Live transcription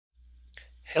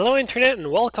Hello Internet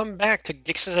and welcome back to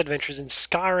Gix's Adventures in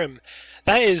Skyrim.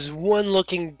 That is one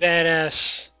looking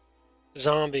badass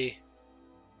zombie.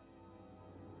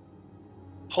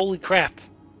 Holy crap.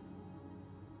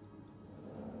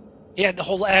 He had the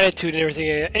whole attitude and everything.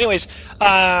 Anyways,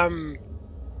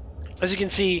 as you can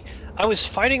see, I was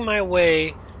fighting my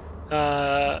way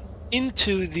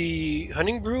into the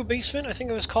Hunting Brew basement, I think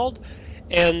it was called,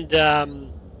 and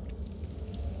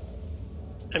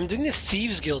I'm doing the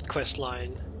Thieves Guild quest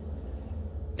line.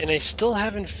 And I still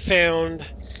haven't found...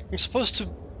 I'm supposed to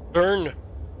burn...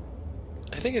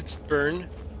 I think it's burn...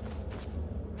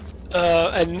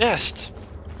 a nest.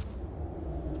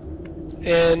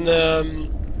 And,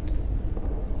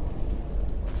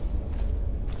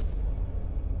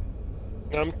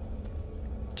 I'm...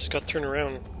 just got to turn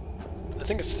around. I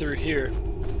think it's through here.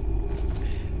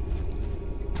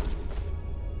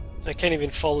 I can't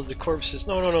even follow the corpses.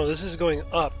 No, this is going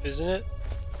up, isn't it?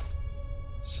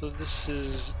 So this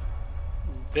is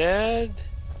bad.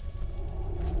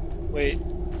 Wait,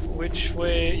 which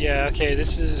way? Yeah, okay,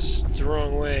 this is the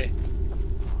wrong way.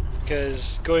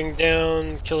 Because going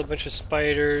down, kill a bunch of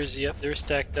spiders. Yep, they're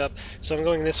stacked up. So I'm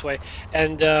going this way.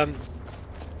 And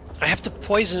I have to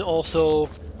poison also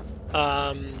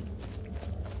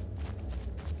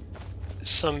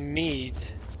some mead.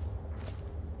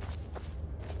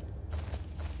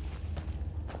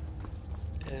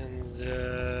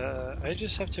 And I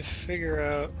just have to figure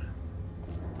out...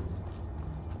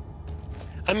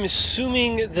 I'm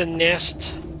assuming the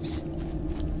nest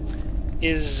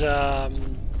is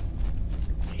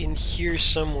in here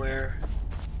somewhere.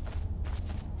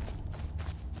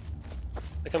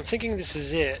 Like, I'm thinking this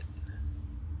is it.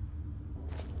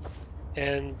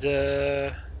 And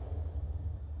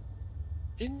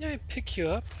didn't I pick you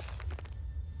up?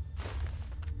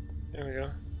 There we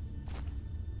go.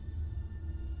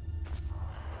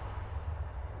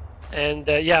 And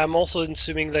yeah, I'm also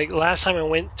assuming, like, last time I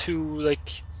went to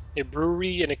like a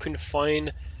brewery and I couldn't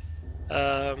find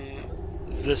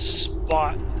the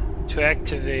spot to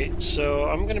activate, so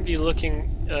I'm gonna be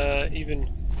looking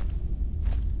even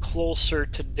closer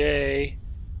today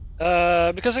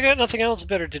because I got nothing else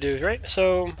better to do, right?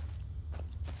 So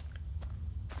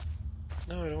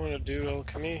no, I don't want to do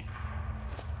alchemy.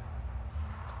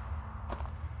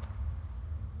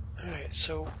 Alright,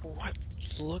 so what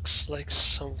looks like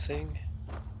something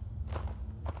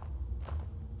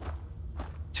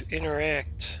to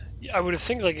interact? I would have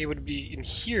think like it would be in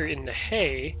here in the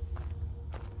hay.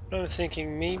 But I'm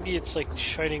thinking maybe it's like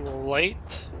shining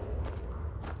light.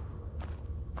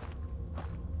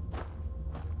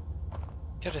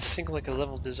 Gotta think like a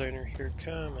level designer here.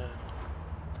 Come on.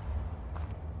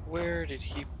 Where did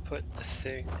he put the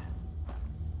thing?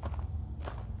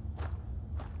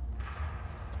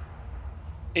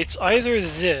 It's either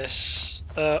this,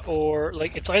 or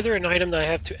like it's either an item that I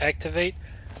have to activate,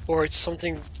 or it's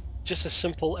something just as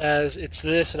simple as it's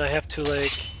this and I have to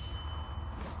like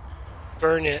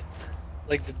burn it,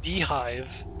 like the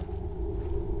beehive.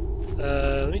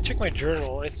 Let me check my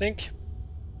journal. I think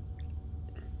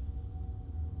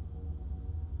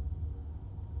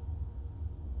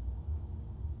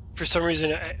for some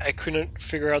reason I couldn't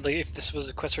figure out like if this was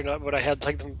a quest or not, but I had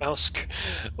like the mouse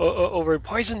over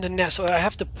poison the nest, so I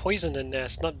have to poison the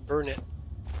nest, not burn it.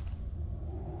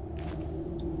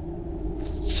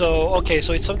 So okay,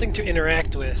 so it's something to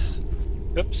interact with.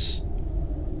 Oops.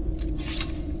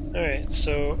 Alright,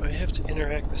 so I have to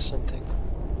interact with something.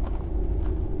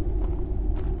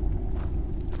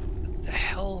 What the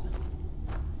hell?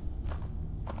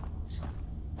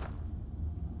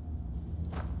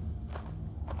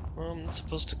 Well, I'm not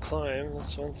supposed to climb,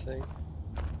 that's one thing.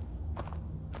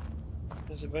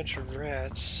 There's a bunch of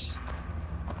rats.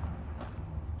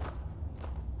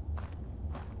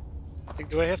 Like,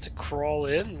 do I have to crawl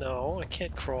in? No, I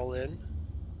can't crawl in.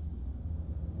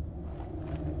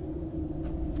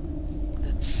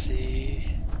 Let's see.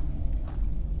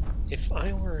 If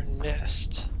I were a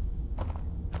nest,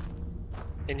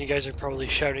 and you guys are probably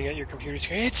shouting at your computer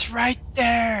screen, it's right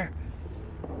there!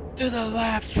 To the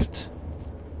left!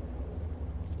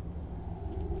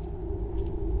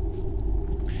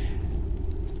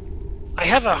 I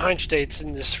have a hunch that it's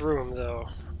in this room, though.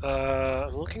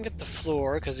 I'm looking at the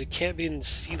floor, because it can't be in the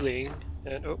ceiling.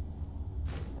 And, oh.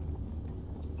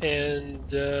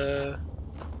 And,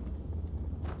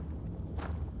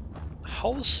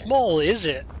 how small is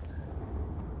it?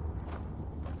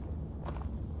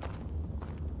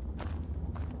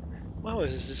 Wow,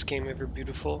 is this game ever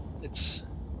beautiful? It's...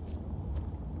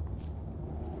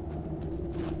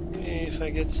 Maybe if I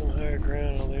get some higher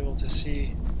ground, I'll be able to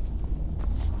see...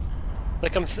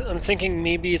 Like I'm thinking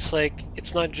maybe it's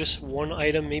it's not just one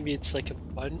item, maybe it's like a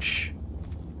bunch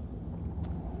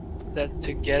that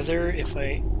together, if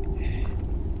I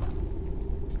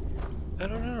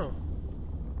don't know.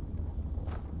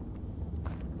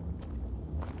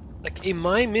 Like, am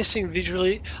I missing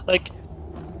visually? Like,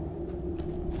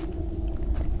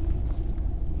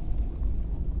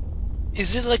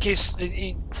 is it like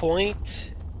a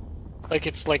point? Like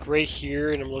it's like right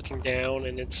here, and I'm looking down,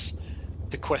 and it's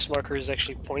the quest marker is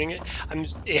actually pointing it.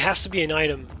 It has to be an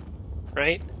item,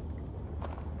 right?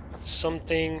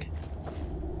 Something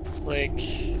like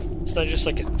it's not just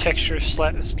like a texture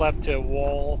slapped to a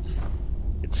wall.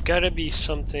 It's got to be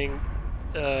something.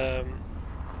 I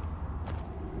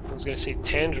was gonna say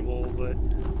tangible, but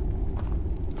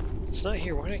it's not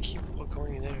here. Why do I keep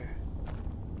going there?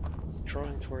 It's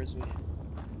drawing towards me.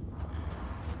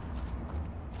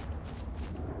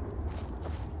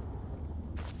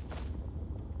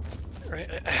 Right,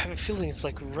 I have a feeling it's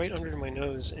like right under my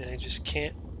nose, and I just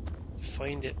can't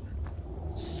find it.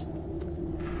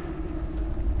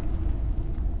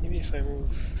 Maybe if I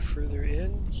move further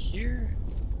in here?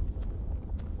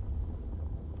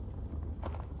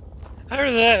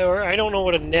 Either that, or I don't know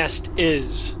what a nest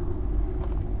is.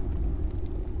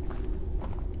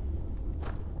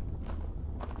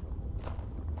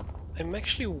 I'm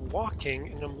actually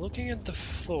walking, and I'm looking at the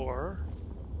floor,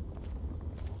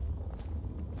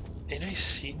 and I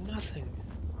see nothing.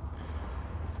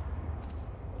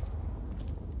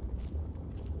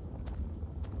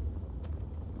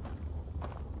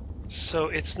 So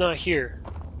it's not here.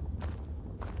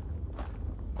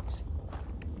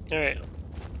 Alright.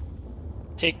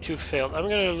 Take 2 failed. I'm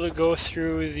gonna go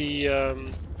through the, I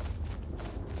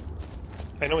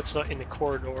know it's not in the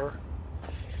corridor.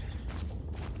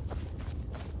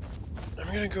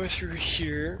 I'm gonna go through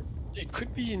here. It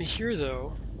could be in here,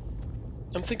 though.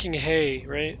 I'm thinking hay,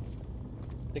 right?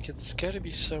 Like, it's gotta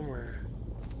be somewhere.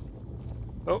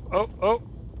 Oh, oh, oh!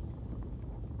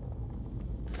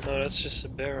 No, that's just a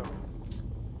barrel.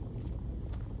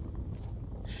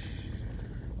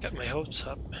 Got my hopes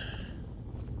up.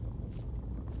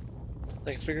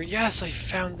 Like, I figured, yes, I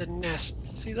found the nest.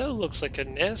 See, that looks like a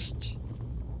nest.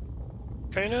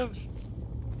 Kind of.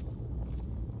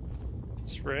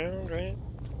 It's round, right?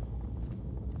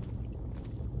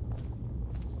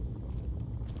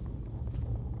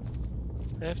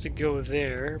 I have to go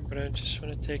there, but I just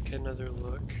want to take another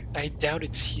look. I doubt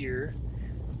it's here.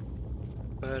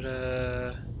 But,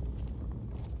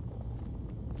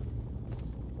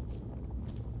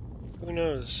 who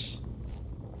knows?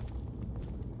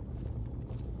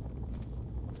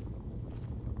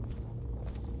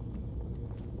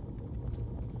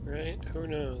 Right? Who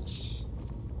knows?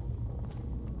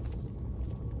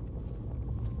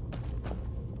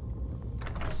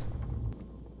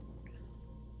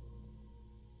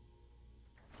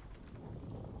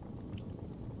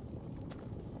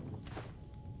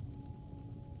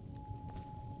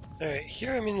 Alright,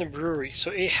 here I'm in the brewery,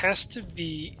 so it has to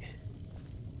be...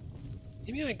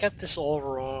 Maybe I got this all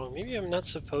wrong. Maybe I'm not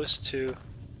supposed to...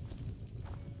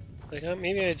 Like,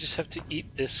 maybe I just have to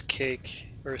eat this cake,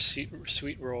 or a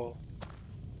sweet roll.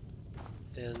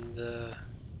 And,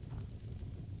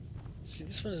 see,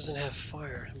 this one doesn't have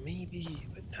fire. Maybe,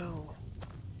 but no.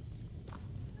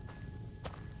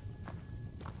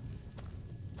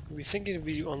 We think it'd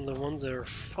be on the ones that are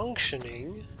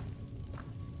functioning.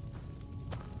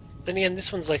 Then again,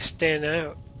 this one's like stand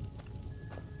out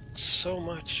so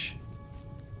much.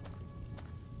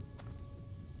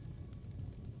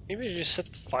 Maybe I just set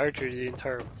fire to the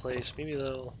entire place. Maybe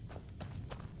that'll...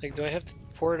 Like, do I have to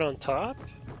pour it on top?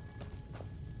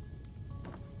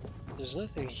 There's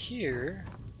nothing here.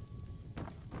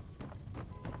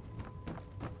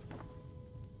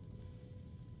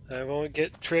 I won't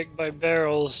get tricked by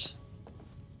barrels.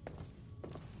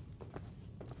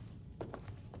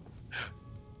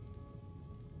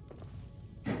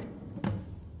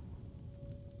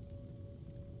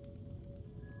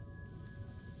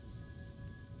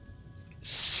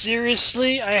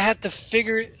 Seriously? I had to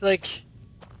figure, like...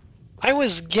 I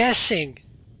was guessing.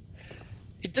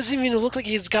 It doesn't even look like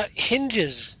he's got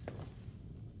hinges.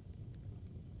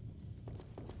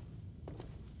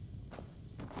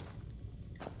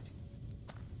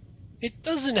 It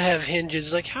doesn't have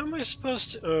hinges. Like, how am I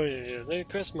supposed to... Oh, yeah, the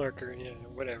quest marker. Yeah,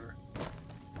 whatever.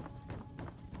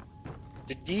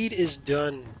 The deed is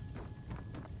done.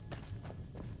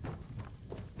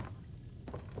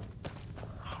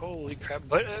 Holy crap.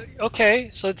 But, okay,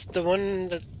 so it's the one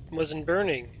that wasn't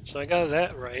burning. So I got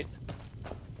that right.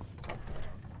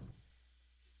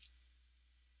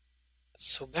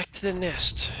 So back to the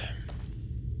nest.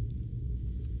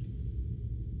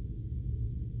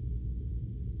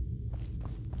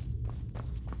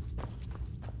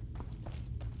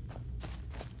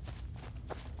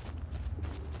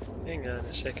 Hang on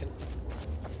a second.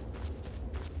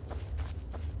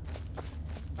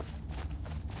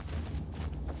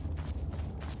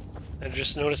 I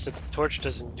just noticed that the torch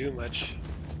doesn't do much,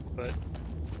 but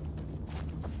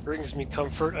brings me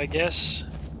comfort, I guess.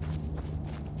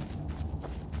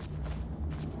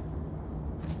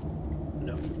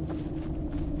 No.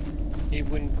 He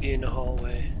wouldn't be in the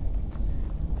hallway.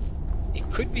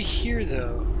 It could be here,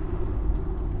 though.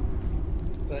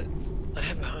 But I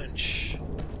have a hunch.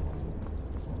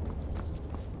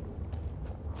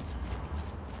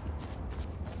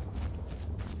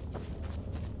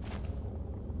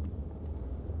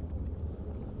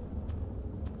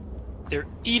 They're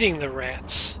eating the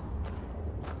rats.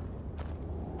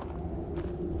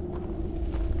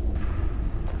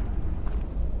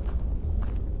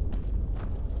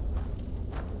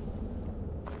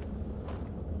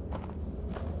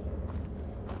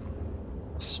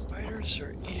 Spiders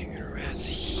are eating the rats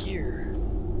here.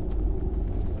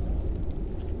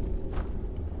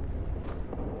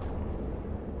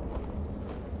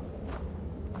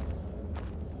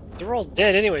 They're all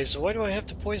dead anyway, so why do I have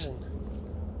to poison?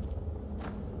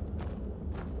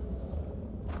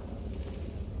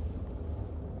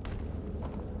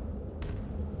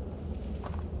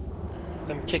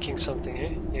 I'm kicking something,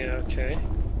 eh? Yeah, okay.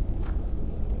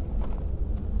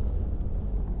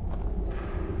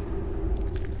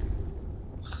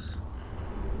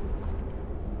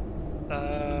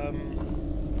 I'm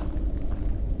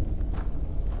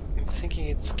thinking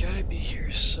it's gotta be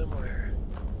here somewhere.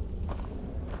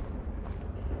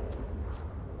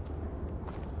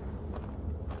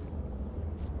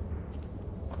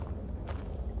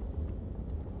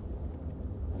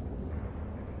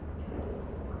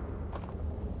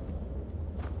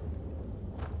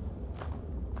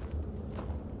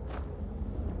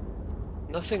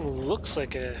 Nothing looks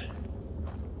like a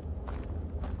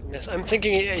mess. I'm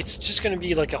thinking it's just going to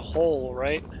be like a hole,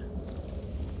 right?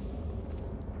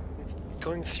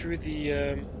 Going through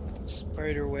the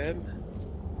spider web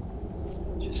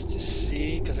just to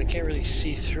see, because I can't really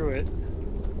see through it.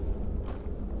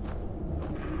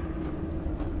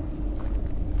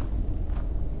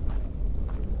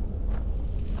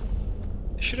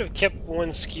 I should have kept one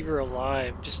skeever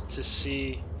alive just to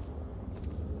see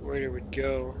where it would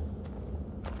go.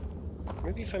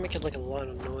 Maybe if I make it like a lot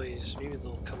of noise, maybe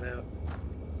they'll come out.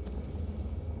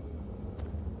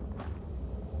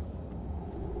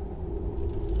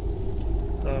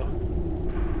 Oh.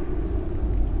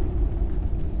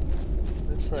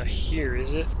 That's not here,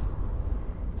 is it?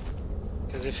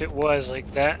 Because if it was,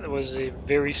 like, that was a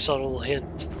very subtle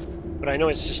hint. But I know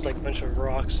it's just like a bunch of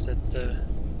rocks that,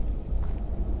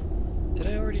 Did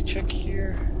I already check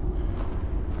here?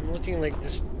 I'm looking like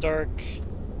this dark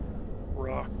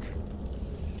rock.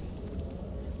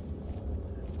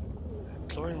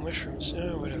 Glowing mushrooms,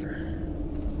 oh, whatever.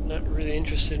 Not really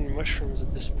interested in mushrooms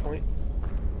at this point.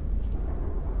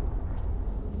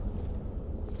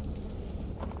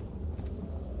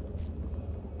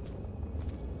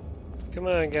 Come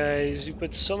on, guys, you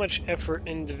put so much effort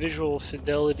into visual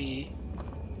fidelity.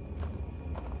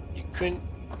 You couldn't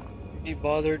be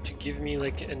bothered to give me,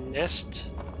 like, a nest?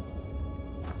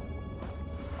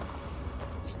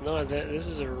 It's not that, this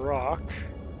is a rock.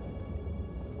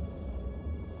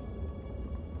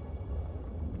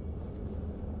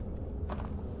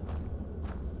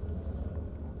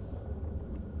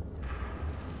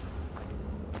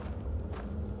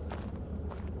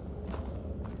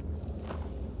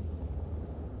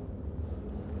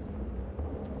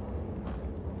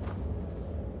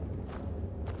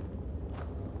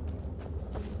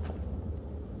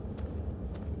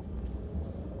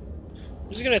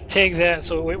 I'm just gonna take that,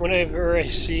 so whenever I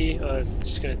see, it's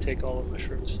just gonna take all the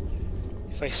mushrooms.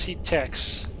 If I see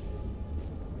text,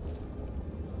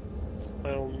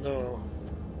 I'll know.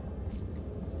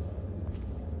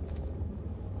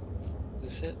 Is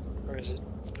this it? Or is it?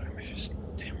 Or am I just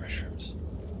damn mushrooms?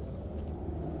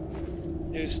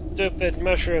 You stupid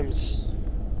mushrooms!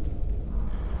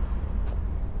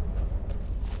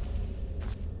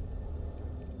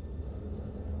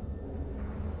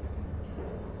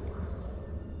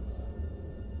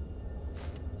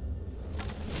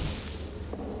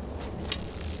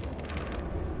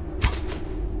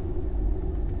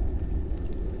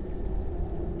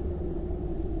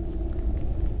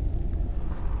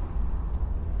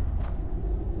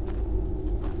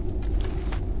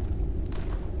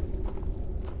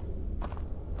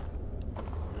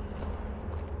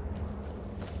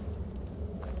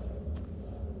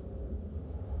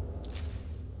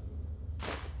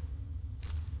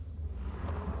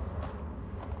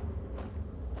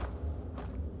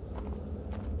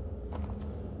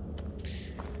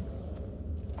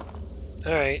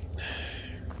 Alright.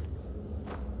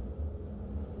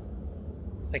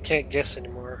 I can't guess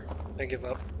anymore. I give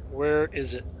up. Where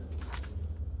is it?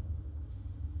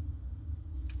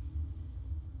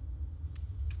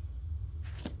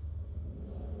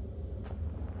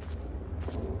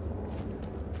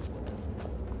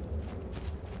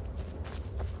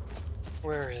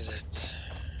 Where is it?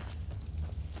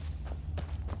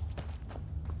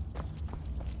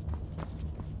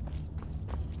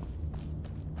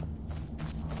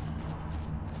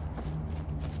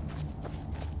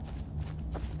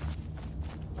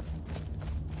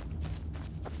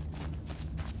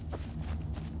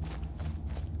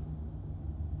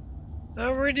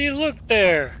 Where do you look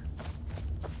there?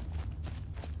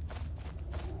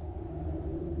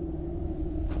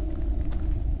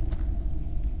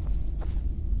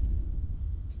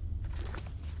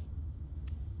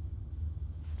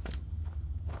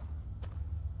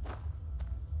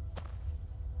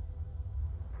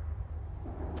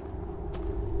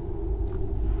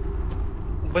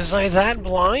 Was I that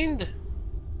blind?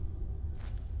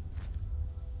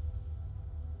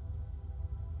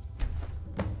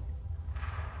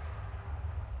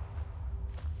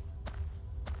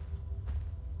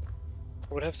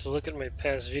 I would have to look at my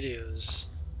past videos.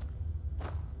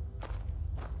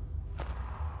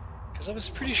 Because I was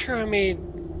pretty sure I made...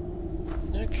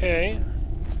 Okay.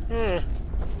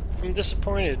 I'm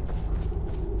disappointed.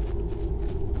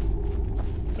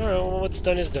 Alright, well, what's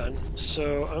done is done.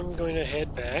 So I'm going to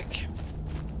head back.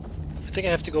 I think I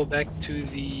have to go back to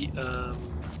the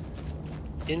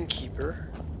innkeeper.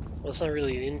 Well, it's not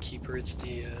really an innkeeper, it's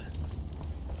the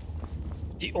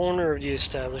owner of the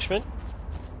establishment.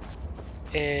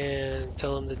 And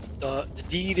tell him that the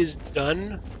deed is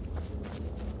done.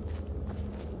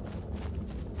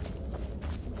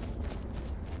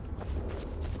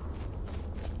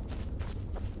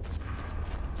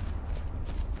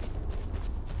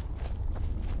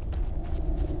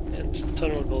 And this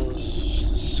tunnel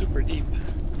goes super deep.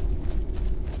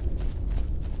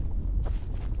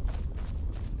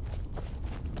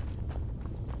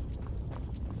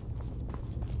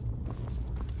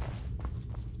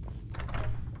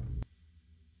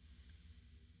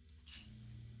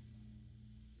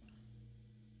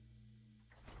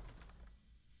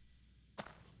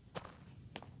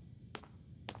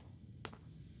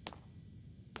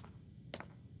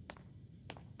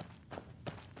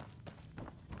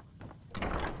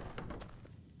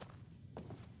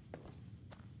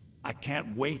 I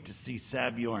can't wait to see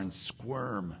Sabjorn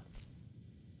squirm.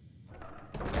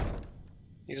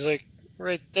 He's like,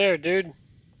 right there, dude.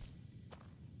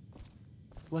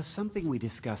 Was something we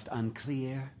discussed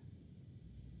unclear?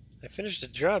 I finished the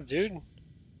job, dude.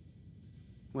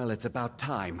 Well, it's about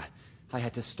time. I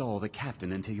had to stall the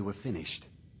captain until you were finished.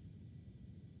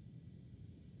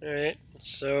 Alright,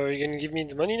 so are you gonna give me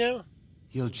the money now?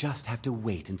 You'll just have to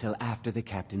wait until after the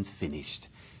captain's finished.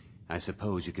 I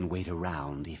suppose you can wait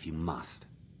around if you must.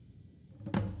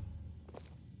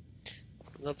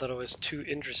 Not that I was too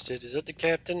interested. Is that the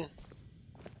captain?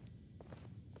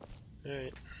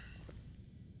 Alright.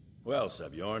 Well,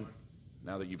 Sabjorn,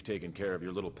 now that you've taken care of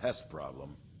your little pest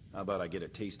problem, how about I get a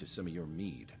taste of some of your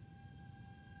mead?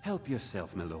 Help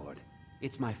yourself, my lord.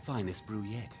 It's my finest brew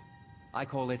yet. I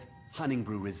call it Hunning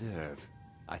Brew Reserve.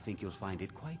 I think you'll find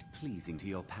it quite pleasing to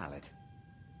your palate.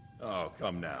 Oh,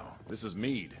 come now. This is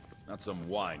mead, not some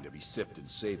wine to be sipped and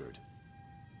savored.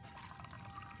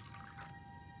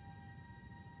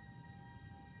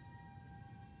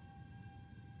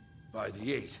 By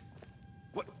the 8.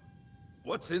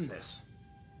 What's in this?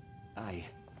 I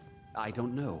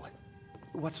don't know.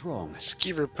 What's wrong?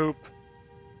 Skeever poop.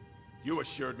 You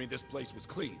assured me this place was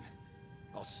clean.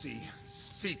 I'll see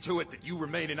to it that you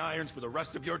remain in irons for the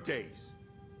rest of your days.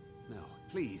 No,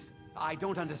 please. I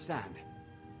don't understand.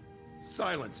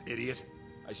 Silence, idiot.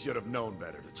 I should have known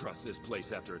better to trust this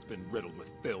place after it's been riddled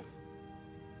with filth.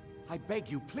 I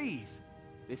beg you, please.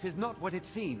 This is not what it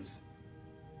seems.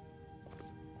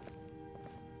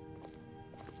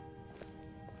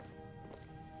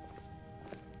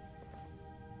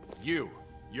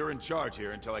 You're in charge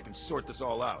here until I can sort this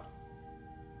all out.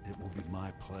 It will be my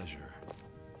pleasure.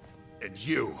 And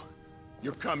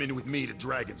you're coming with me to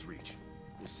Dragon's Reach.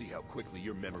 We'll see how quickly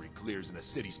your memory clears in the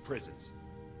city's prisons.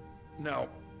 Now,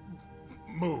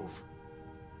 move.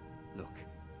 Look,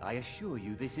 I assure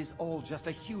you this is all just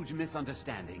a huge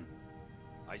misunderstanding.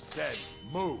 I said,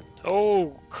 move.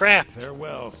 Oh, crap.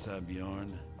 Farewell,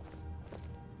 Sabjorn.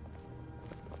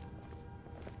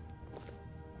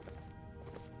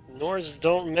 Nords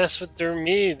don't mess with their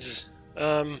meads.